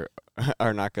people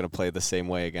are not going to play the same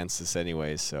way against us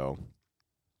anyway. So,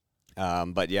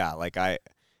 but yeah, like I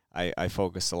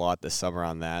focused a lot this summer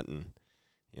on that, and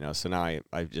so now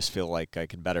I just feel like I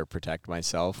can better protect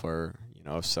myself, or if a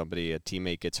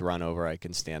teammate gets run over, I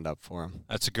can stand up for him.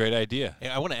 That's a great idea.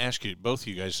 I want to ask you, both of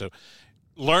you guys, so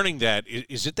learning that,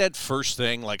 is it that first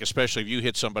thing, like especially if you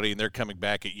hit somebody and they're coming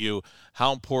back at you,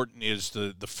 how important is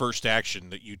the first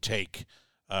action that you take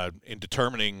in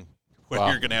determining whether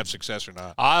you're going to have success or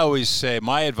not? I always say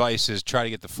my advice is try to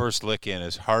get the first lick in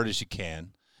as hard as you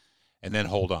can, and then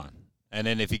hold on. And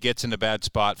then if he gets in a bad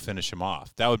spot, finish him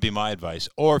off. That would be my advice.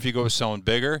 Or if you go with someone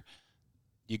bigger,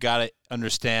 you got to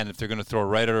understand if they're going to throw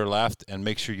right or left, and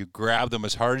make sure you grab them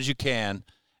as hard as you can,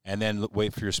 and then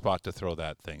wait for your spot to throw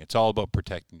that thing. It's all about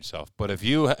protecting yourself. But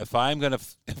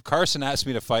if Carson asks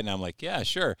me to fight, and I'm like, yeah,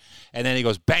 sure, and then he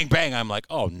goes bang bang, I'm like,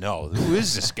 oh no, who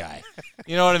is this guy?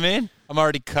 You know what I mean? I'm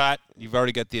already cut. You've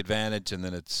already got the advantage, and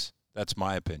then that's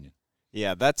my opinion.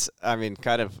 Yeah, that's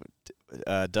kind of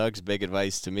Doug's big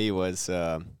advice to me was.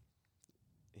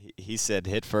 He said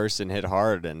hit first and hit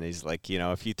hard, and he's like,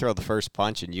 if you throw the first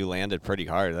punch and you land it pretty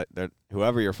hard,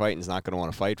 whoever you're fighting is not going to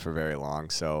want to fight for very long.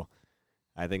 So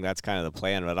I think that's kind of the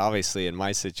plan. But obviously in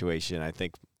my situation, I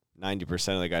think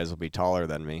 90% of the guys will be taller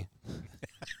than me.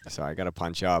 So I got to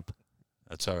punch up.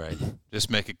 That's all right. Just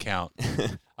make it count.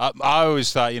 I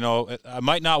always thought, I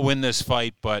might not win this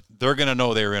fight, but they're going to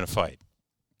know they were in a fight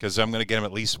because I'm going to get them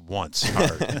at least once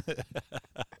hard.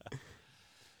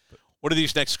 What do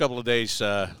these next couple of days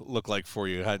look like for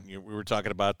you? We were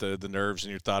talking about the nerves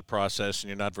and your thought process, and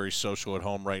you're not very social at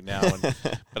home right now.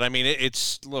 But, I mean,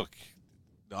 look,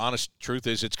 the honest truth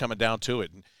is it's coming down to it.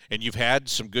 And you've had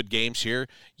some good games here.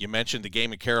 You mentioned the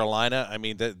game in Carolina. I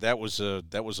mean, that was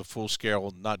a full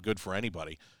scale, not good for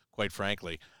anybody, quite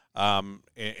frankly.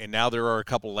 And now there are a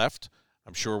couple left.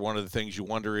 I'm sure one of the things you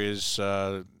wonder is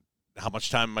how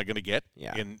much time am I going to get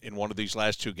in one of these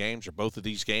last two games or both of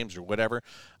these games or whatever?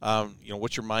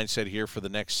 What's your mindset here for the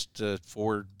next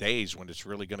 4 days when it's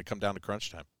really going to come down to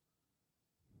crunch time?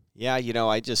 Yeah,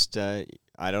 I just I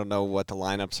don't know what the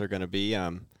lineups are going to be.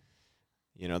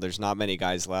 There's not many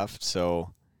guys left,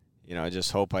 so I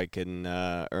just hope I can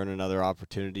earn another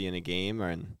opportunity in a game,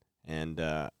 and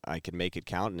I can make it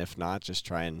count. And if not, just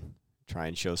try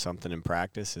and show something in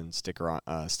practice and stick around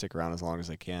as long as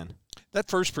I can. That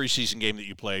first preseason game that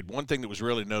you played, one thing that was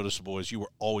really noticeable is you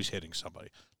were always hitting somebody.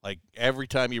 Like every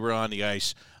time you were on the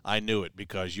ice, I knew it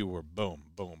because you were boom,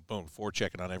 boom, boom,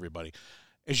 forechecking on everybody.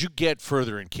 As you get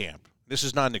further in camp, this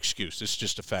is not an excuse. This is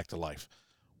just a fact of life.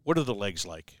 What are the legs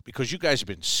like? Because you guys have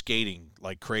been skating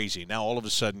like crazy. Now all of a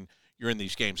sudden you're in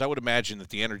these games. I would imagine that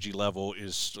the energy level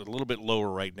is a little bit lower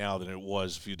right now than it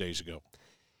was a few days ago.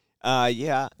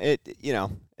 Yeah,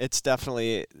 it's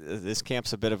definitely, this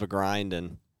camp's a bit of a grind,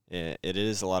 and it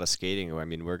is a lot of skating. I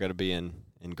mean, we're going to be in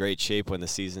in great shape when the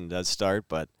season does start.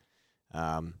 But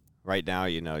right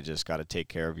now, just got to take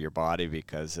care of your body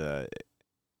because,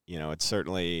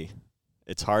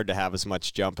 it's hard to have as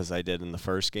much jump as I did in the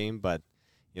first game, but,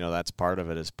 that's part of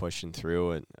it is pushing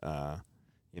through and,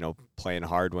 playing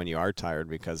hard when you are tired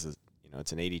because,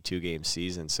 it's an 82-game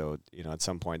season. So, at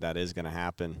some point that is going to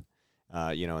happen,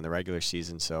 in the regular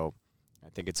season. So I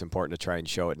think it's important to try and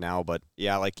show it now. But,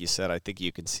 yeah, like you said, I think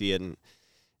you can see it in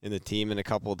the team in a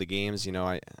couple of the games.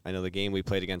 I know the game we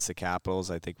played against the Capitals,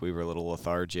 I think we were a little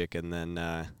lethargic. And then,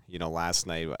 last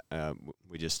night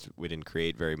we didn't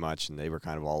create very much, and they were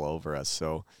kind of all over us.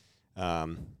 So,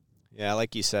 yeah,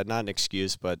 like you said, not an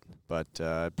excuse, but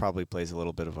it probably plays a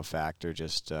little bit of a factor,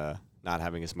 just not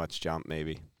having as much jump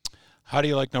maybe. How do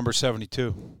you like number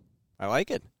 72? I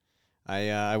like it.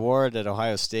 I wore it at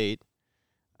Ohio State,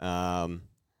 and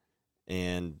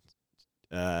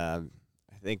I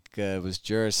think it was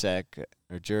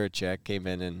Juracek came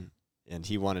in and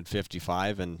he wanted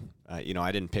 55, and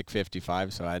I didn't pick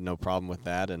 55, so I had no problem with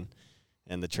that. And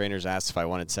the trainers asked if I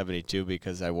wanted 72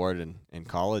 because I wore it in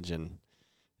college, and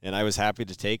I was happy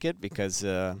to take it because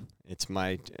it's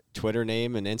my Twitter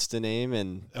name and Insta name,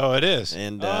 and it is.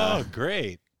 And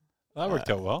great. That worked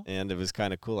out well. And it was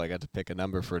kind of cool. I got to pick a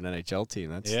number for an NHL team.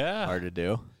 That's hard to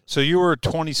do. So you were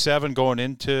 27 going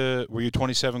into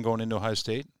Ohio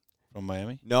State from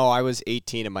Miami? No, I was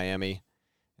 18 in Miami,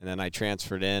 and then I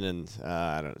transferred in, and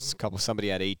somebody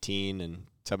had 18, and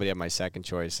somebody had my second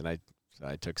choice, and I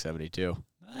took 72.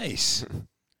 Nice.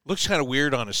 Looks kind of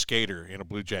weird on a skater in a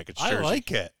Blue Jackets jersey. I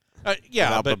like it.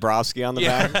 Yeah, but Bobrovsky on the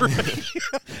back.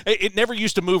 It never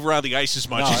used to move around the ice as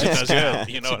much as it does now.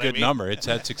 It's a good number. It's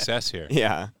had success here.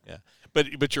 Yeah.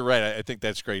 But you're right. I think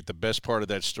that's great. The best part of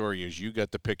that story is you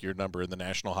got to pick your number in the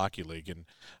National Hockey League, and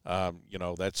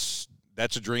that's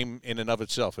a dream in and of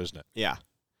itself, isn't it? Yeah.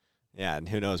 Yeah, and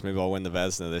who knows? Maybe I'll win the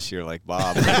Vezina this year like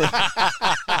Bob. It's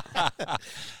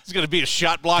going to be a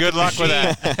shot blocking Good luck machine.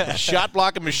 with that. Shot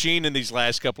blocking machine in these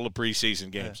last couple of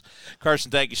preseason games. Yeah.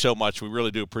 Carson, thank you so much. We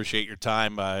really do appreciate your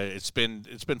time. It's been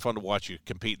fun to watch you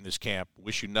compete in this camp.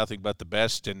 Wish you nothing but the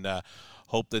best, and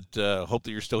hope that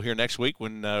you're still here next week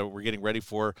when we're getting ready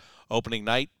for opening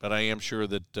night. But I am sure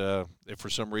that if for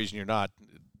some reason you're not,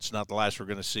 it's not the last we're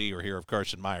going to see or hear of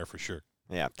Carson Meyer for sure.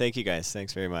 Yeah, thank you guys.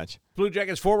 Thanks very much. Blue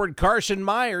Jackets forward Carson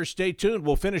Meyer. Stay tuned.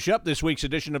 We'll finish up this week's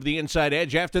edition of The Inside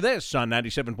Edge after this on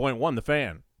 97.1 The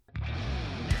Fan.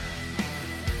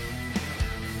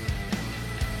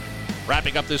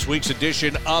 Wrapping up this week's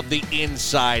edition of The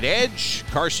Inside Edge,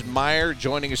 Carson Meyer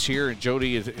joining us here. And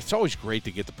Jody, it's always great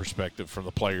to get the perspective from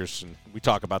the players, and we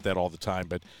talk about that all the time.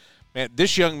 But, man,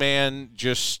 this young man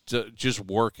just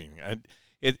working.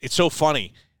 It's so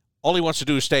funny. All he wants to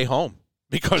do is stay home.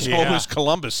 Because home is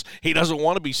Columbus. He doesn't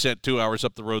want to be sent 2 hours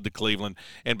up the road to Cleveland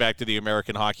and back to the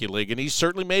American Hockey League. And he's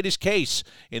certainly made his case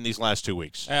in these last 2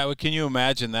 weeks. Well, can you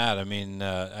imagine that? I mean,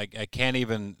 I can't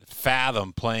even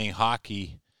fathom playing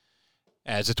hockey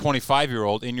as a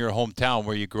 25-year-old in your hometown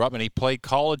where you grew up. And he played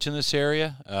college in this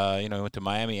area. He went to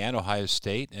Miami and Ohio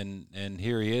State. And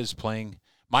here he is playing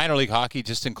minor league hockey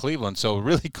just in Cleveland, so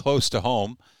really close to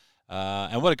home.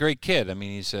 And what a great kid. I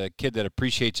mean, he's a kid that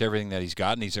appreciates everything that he's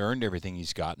gotten. He's earned everything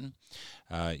he's gotten.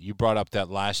 You brought up that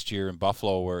last year in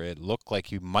Buffalo where it looked like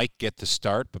he might get the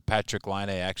start, but Patrick Laine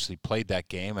actually played that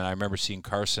game. And I remember seeing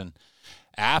Carson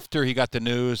after he got the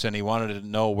news and he wanted to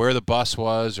know where the bus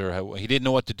was, or he didn't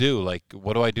know what to do. Like,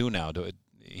 what do I do now?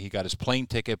 He got his plane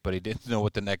ticket, but he didn't know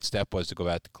what the next step was to go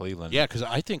back to Cleveland. Yeah, because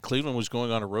I think Cleveland was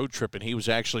going on a road trip, and he was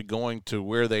actually going to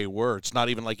where they were. It's not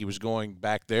even like he was going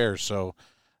back there, so...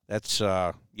 That's,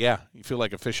 you feel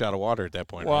like a fish out of water at that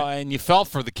point. Well, right? And you felt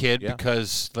for the kid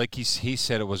because, like he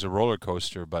said, it was a roller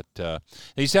coaster. But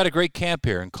he's had a great camp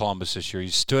here in Columbus this year.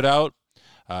 He's stood out.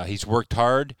 He's worked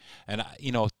hard. And,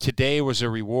 today was a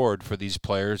reward for these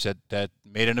players that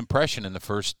made an impression in the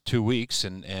first 2 weeks.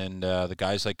 And the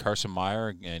guys like Carson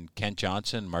Meyer and Kent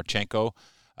Johnson, Marchenko,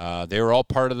 they were all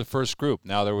part of the first group.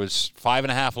 Now, there was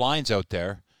 5.5 lines out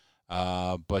there.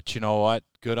 But you know what?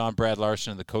 Good on Brad Larson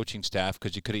and the coaching staff,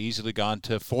 because you could have easily gone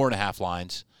to 4.5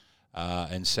 lines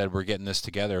and said we're getting this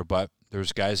together. But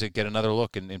there's guys that get another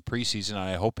look in preseason, and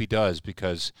I hope he does,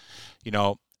 because,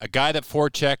 a guy that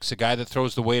forechecks, a guy that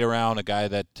throws the weight around, a guy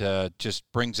that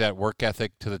just brings that work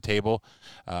ethic to the table.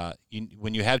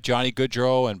 When you have Johnny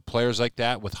Gaudreau and players like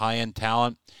that with high-end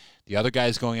talent, the other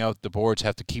guys going out the boards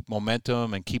have to keep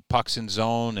momentum and keep pucks in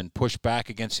zone and push back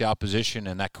against the opposition.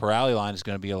 And that Corrali line is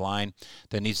going to be a line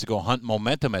that needs to go hunt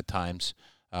momentum at times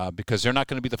because they're not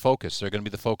going to be the focus. They're going to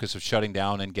be the focus of shutting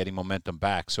down and getting momentum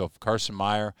back. So if Carson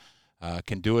Meyer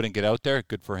can do it and get out there,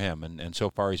 good for him. And so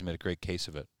far he's made a great case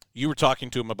of it. You were talking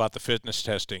to him about the fitness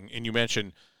testing, and you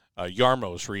mentioned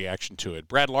Yarmo's reaction to it.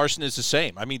 Brad Larson is the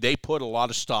same. I mean, they put a lot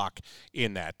of stock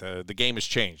in that. The game has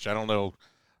changed. I don't know.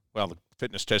 Well, the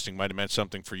fitness testing might have meant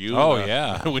something for you. Oh,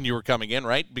 yeah. When you were coming in,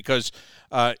 right? Because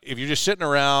if you're just sitting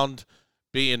around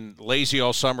being lazy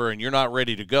all summer and you're not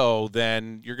ready to go,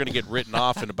 then you're going to get written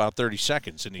off in about 30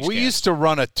 seconds in these We camps. used to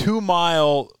run a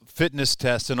 2-mile fitness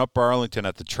test in Upper Arlington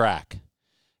at the track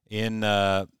in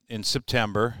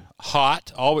September.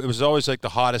 Hot. It was always like the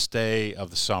hottest day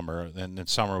of the summer, and then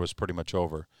summer was pretty much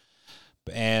over.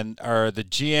 And the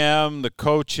GM, the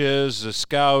coaches, the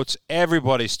scouts,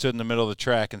 everybody stood in the middle of the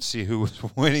track and see who was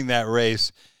winning that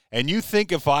race. And you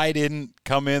think if I didn't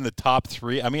come in the top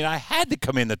 3, I mean, I had to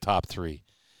come in the top 3.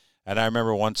 And I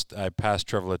remember once I passed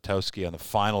Trevor Letowski on the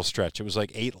final stretch. It was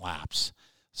like 8 laps.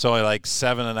 So like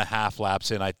 7.5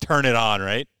 laps in, I turn it on,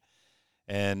 right?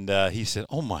 And he said,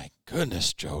 "Oh, my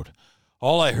goodness, Jode.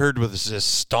 All I heard was this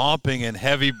stomping and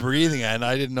heavy breathing, and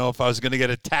I didn't know if I was going to get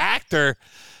attacked or..."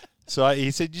 So he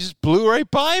said, "You just blew right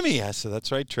by me." I said,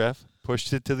 "That's right, Trev."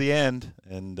 Pushed it to the end,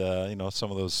 and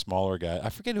some of those smaller guys. I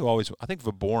forget who always. I think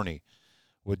Viborny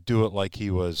would do it like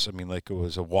he was. I mean, like it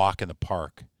was a walk in the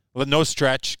park. Well, no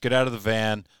stretch. Get out of the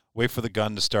van. Wait for the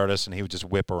gun to start us, and he would just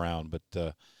whip around.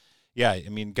 But yeah, I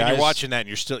mean, guys. And you're watching that,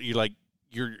 and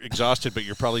you're exhausted, but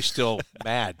you're probably still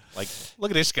mad. Like,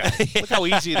 look at this guy. Look how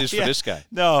easy it is for this guy.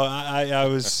 No, I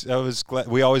was glad.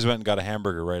 We always went and got a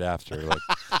hamburger right after. Like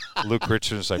Luke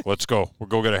Richardson's like, "Let's go. We'll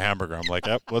go get a hamburger." I'm like,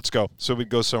 "Yep, let's go." So we'd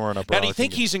go somewhere in Upper Now, do you Arlington.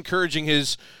 think he's encouraging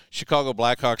his Chicago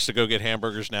Blackhawks to go get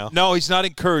hamburgers now? No, he's not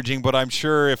encouraging, but I'm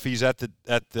sure if he's at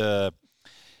the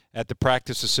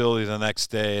practice facility the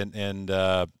next day and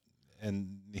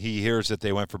he hears that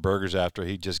they went for burgers after,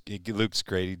 Luke's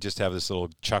great. He'd just have this little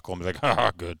chuckle and be like, "Oh,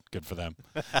 good for them."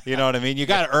 You know what I mean? You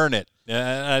got to earn it.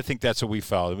 And I think that's what we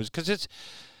felt. It was because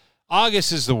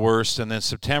August is the worst, and then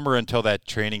September until that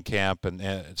training camp and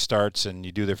it starts and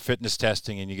you do their fitness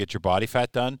testing and you get your body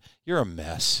fat done, you're a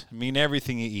mess. I mean,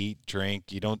 everything you eat,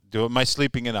 drink, you don't do it. Am I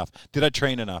sleeping enough? Did I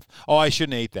train enough? Oh, I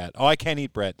shouldn't eat that. Oh, I can't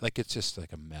eat bread. Like, it's just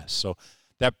like a mess. So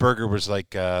that burger was like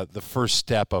the first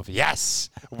step of, yes,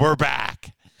 we're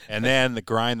back. And then the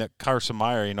grind that Carson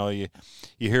Meyer, you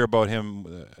hear about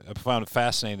him. I found it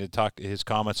fascinating to talk his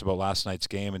comments about last night's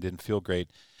game and didn't feel great.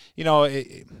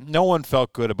 No one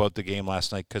felt good about the game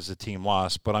last night because the team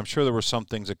lost, but I'm sure there were some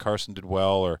things that Carson did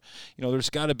well, or, there's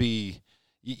got to be,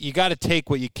 you got to take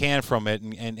what you can from it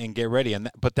and get ready.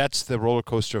 But that's the roller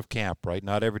coaster of camp, right?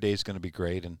 Not every day is going to be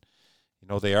great, and,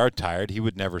 they are tired. He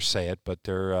would never say it, but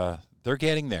they're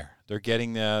getting there. They're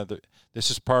getting this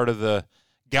is part of the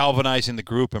galvanizing the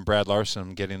group and Brad Larson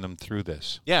and getting them through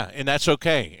this. Yeah, and that's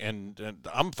okay. And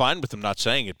I'm fine with them not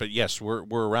saying it, but yes, we're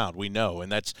around. We know,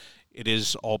 and it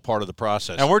is all part of the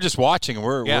process. And we're just watching, and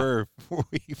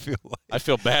we feel like I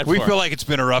feel bad. We feel like it's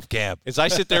been a rough camp. As I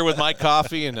sit there with my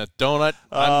coffee and a donut,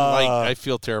 I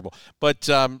feel terrible. But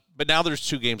now there's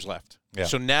 2 games left. Yeah.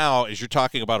 So now, as you're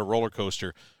talking about a roller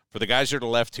coaster, for the guys that are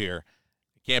left here,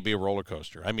 it can't be a roller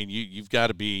coaster. I mean, you've got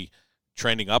to be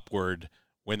trending upward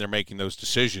when they're making those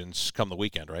decisions come the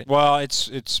weekend, right? Well,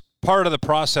 it's part of the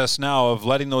process now of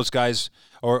letting those guys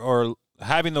or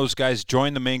having those guys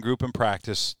join the main group in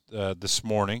practice this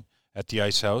morning at the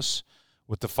Ice House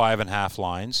with the 5.5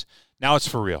 lines. Now it's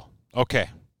for real. Okay,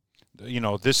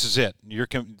 this is it.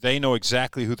 They know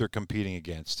exactly who they're competing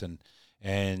against,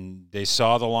 and they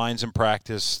saw the lines in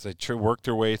practice. They worked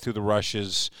their way through the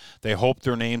rushes. They hope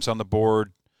their name's on the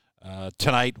board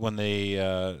tonight when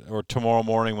or tomorrow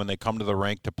morning when they come to the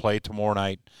rink to play tomorrow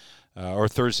night or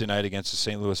Thursday night against the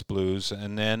St. Louis Blues.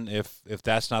 And then if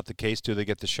that's not the case, do they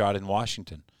get the shot in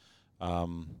Washington?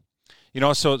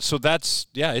 So that's,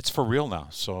 it's for real now.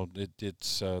 So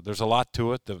it's there's a lot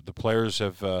to it. The players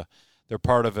have they're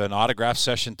part of an autograph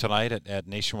session tonight at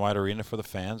Nationwide Arena for the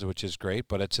fans, which is great,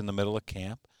 but it's in the middle of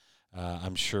camp.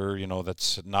 I'm sure,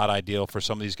 that's not ideal for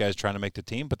some of these guys trying to make the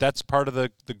team, but that's part of the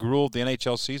gruel of the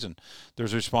NHL season.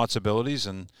 There's responsibilities,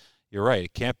 and you're right.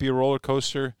 It can't be a roller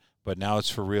coaster, but now it's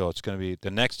for real. It's going to be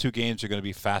the next 2 games are going to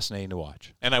be fascinating to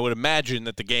watch. And I would imagine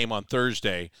that the game on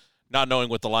Thursday, not knowing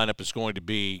what the lineup is going to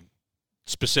be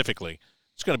specifically,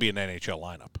 it's going to be an NHL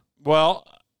lineup. Well,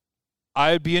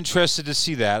 I'd be interested to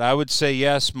see that. I would say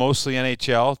yes, mostly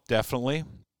NHL, definitely.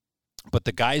 But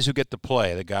the guys who get to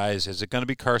play, is it going to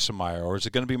be Carson Meyer, or is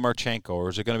it going to be Marchenko,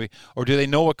 or do they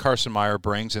know what Carson Meyer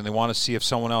brings and they want to see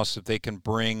if they can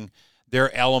bring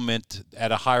their element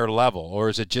at a higher level, or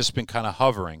has it just been kind of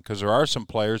hovering? Because there are some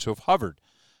players who have hovered.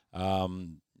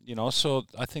 So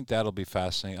I think that'll be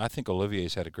fascinating. I think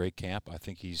Olivier's had a great camp. I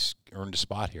think he's earned a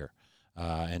spot here.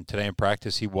 And today in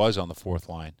practice, he was on the 4th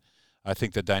line. I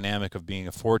think the dynamic of being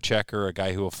a forechecker, a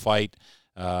guy who will fight,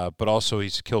 but also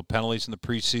he's killed penalties in the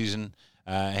preseason,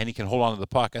 and he can hold on to the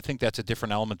puck. I think that's a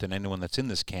different element than anyone that's in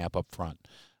this camp up front.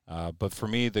 But for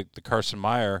me, the Carson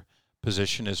Meyer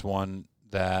position is one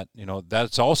that,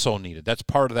 that's also needed. That's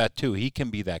part of that too. He can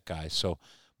be that guy. So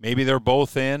maybe they're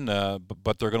both in,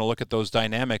 but they're going to look at those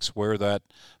dynamics where that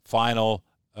final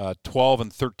 12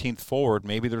 and 13th forward,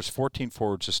 maybe there's 14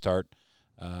 forwards to start.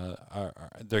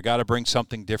 They got to bring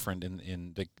something different.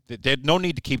 They had no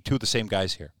need to keep two of the same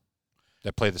guys here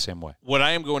that play the same way. What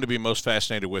I am going to be most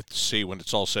fascinated with to see when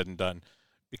it's all said and done,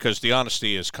 because the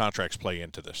honesty is contracts play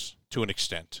into this to an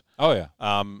extent. Oh,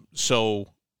 yeah. So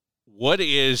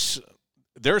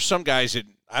there are some guys that,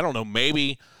 I don't know,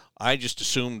 maybe I just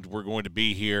assumed we're going to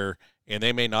be here and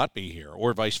they may not be here,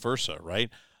 or vice versa, right?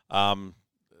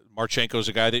 Marchenko's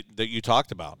a guy that you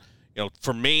talked about.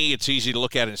 For me, it's easy to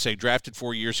look at it and say, drafted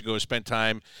 4 years ago, spent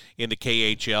time in the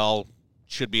KHL,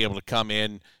 should be able to come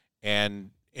in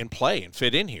and play and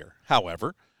fit in here.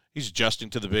 However, he's adjusting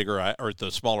to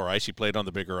the smaller ice. He played on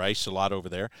the bigger ice a lot over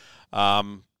there.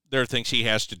 There are things he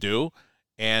has to do,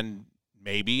 and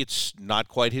maybe it's not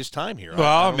quite his time here.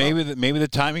 Well, maybe the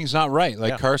timing's not right.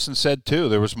 Like Carson said, too,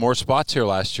 there was more spots here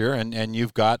last year, and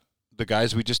you've got the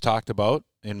guys we just talked about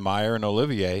in Meyer and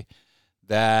Olivier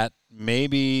that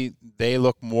maybe they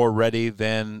look more ready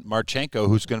than Marchenko,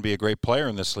 who's going to be a great player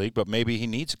in this league, but maybe he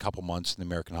needs a couple months in the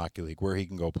American Hockey League where he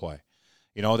can go play.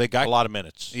 They got a lot of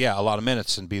minutes. Yeah, a lot of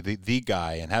minutes and be the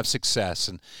guy and have success.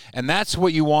 And that's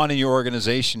what you want in your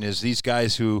organization is these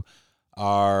guys who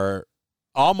are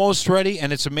almost ready,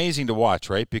 and it's amazing to watch,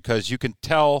 right? Because you can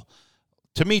tell,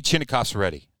 to me, Chinnikov's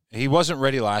ready. He wasn't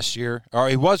ready last year, or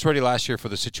he was ready last year for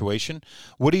the situation.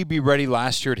 Would he be ready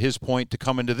last year at his point to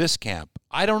come into this camp?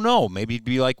 I don't know. Maybe he'd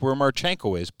be like where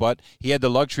Marchenko is, but he had the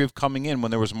luxury of coming in when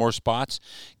there was more spots,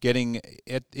 getting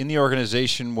it in the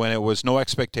organization when it was no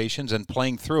expectations and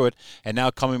playing through it, and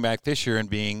now coming back this year and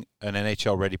being an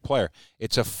NHL-ready player.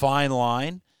 It's a fine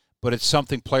line, but it's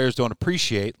something players don't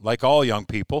appreciate, like all young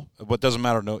people. What doesn't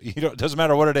matter? It doesn't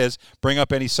matter what it is. Bring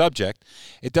up any subject.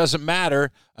 It doesn't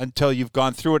matter until you've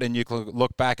gone through it and you can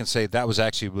look back and say that was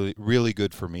actually really, really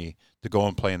good for me to go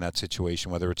and play in that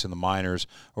situation, whether it's in the minors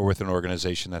or with an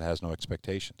organization that has no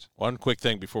expectations. One quick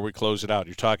thing before we close it out: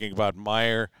 you're talking about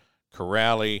Meyer,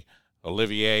 Corrali,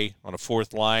 Olivier on a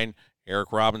fourth line.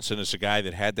 Eric Robinson is a guy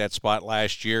that had that spot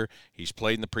last year. He's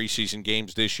played in the preseason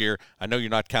games this year. I know you're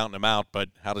not counting him out, but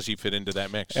how does he fit into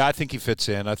that mix? Yeah, I think he fits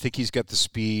in. I think he's got the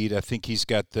speed. I think he's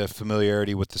got the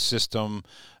familiarity with the system,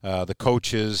 the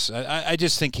coaches. I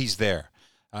just think he's there.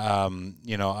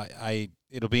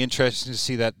 It'll be interesting to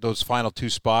see those final two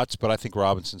spots, but I think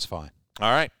Robinson's fine.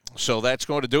 All right. So that's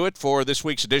going to do it for this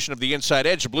week's edition of the Inside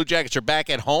Edge. The Blue Jackets are back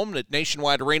at home at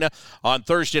Nationwide Arena on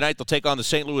Thursday night. They'll take on the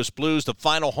St. Louis Blues, the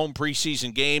final home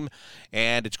preseason game,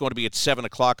 and it's going to be at 7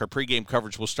 o'clock. Our pregame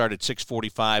coverage will start at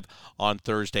 6:45 on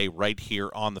Thursday right here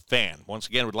on The Fan. Once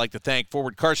again, we'd like to thank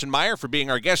forward Carson Meyer for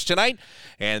being our guest tonight,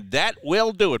 and that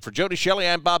will do it. For Jody Shelley,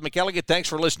 I'm Bob McElligott. Thanks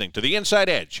for listening to the Inside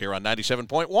Edge here on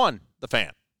 97.1 The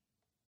Fan.